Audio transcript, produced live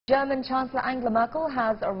German Chancellor Angela Merkel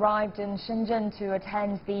has arrived in Shenzhen to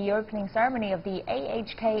attend the opening ceremony of the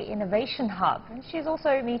AHK Innovation Hub. And she's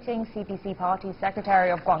also meeting CPC Party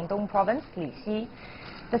Secretary of Guangdong Province, Li Xi.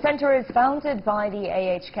 The center is founded by the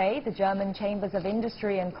AHK, the German Chambers of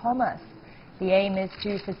Industry and Commerce. The aim is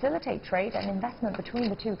to facilitate trade and investment between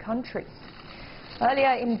the two countries.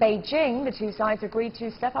 Earlier in Beijing, the two sides agreed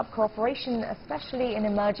to step up cooperation, especially in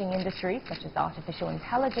emerging industries such as artificial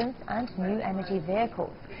intelligence and new energy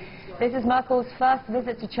vehicles. This is Merkel's first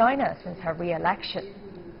visit to China since her re-election.